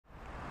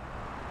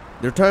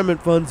The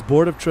Retirement Fund's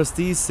Board of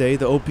Trustees say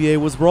the OPA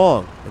was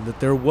wrong and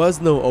that there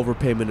was no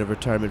overpayment of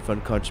retirement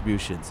fund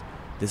contributions.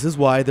 This is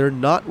why they're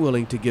not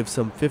willing to give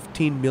some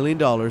 $15 million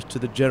to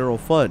the general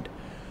fund.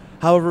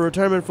 However,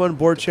 Retirement Fund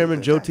Board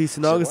Chairman Joe T.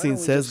 Augustine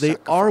says they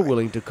are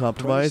willing to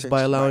compromise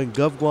by allowing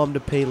GovGuam to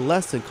pay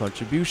less in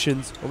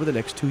contributions over the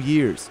next 2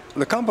 years.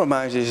 The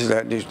compromise is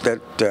that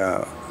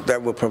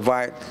will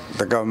provide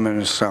the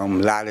government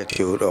some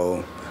latitude,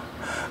 or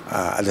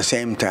at the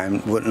same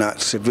time would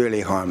not severely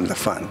harm the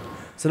fund.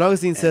 St.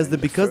 Augustine says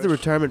that because the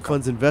retirement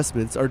fund's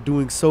investments are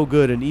doing so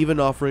good and even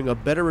offering a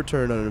better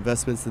return on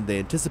investments than they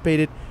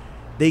anticipated,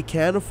 they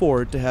can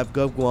afford to have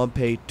GovGuam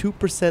pay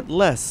 2%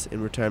 less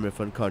in retirement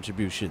fund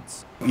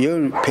contributions.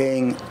 You're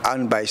paying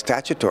by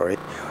statutory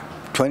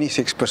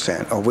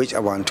 26%, of which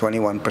around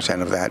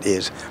 21% of that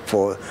is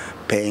for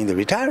paying the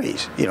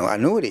retirees,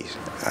 annuities.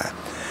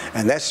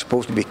 And that's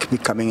supposed to be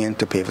coming in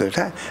to pay for the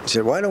retirement. I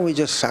said, why don't we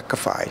just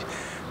sacrifice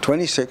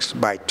 26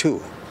 by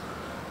 2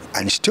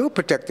 and still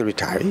protect the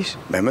retirees,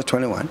 remember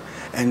 21,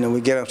 and then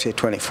we get up to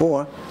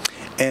 24,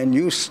 and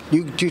you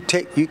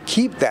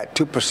keep that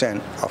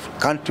 2% of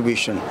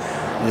contribution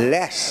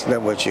less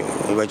than what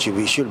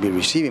you should be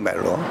receiving by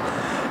law,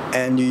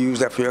 and you use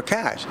that for your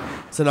cash.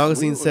 St.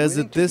 Augustine says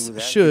that this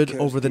should,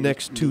 over the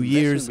next 2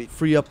 years,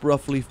 free up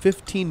roughly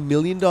 $15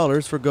 million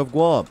for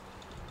GovGuam.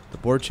 The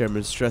board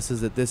chairman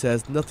stresses that this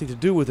has nothing to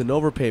do with an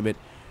overpayment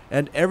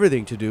and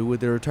everything to do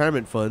with their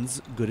retirement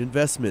fund's good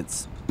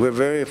investments. We're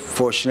very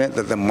fortunate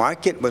that the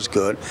market was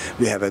good.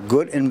 We have a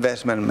good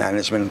investment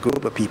management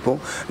group of people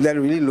that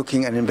are really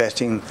looking at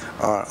investing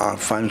our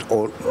funds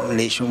all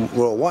nation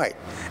worldwide,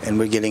 and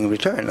we're getting a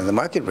return on the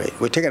market rate.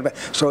 We're taking it back.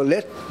 So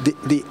let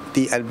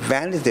the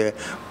advantage there,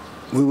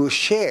 we will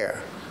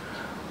share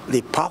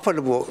the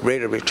profitable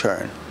rate of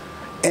return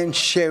and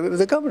share it with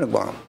the government of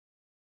GUAM.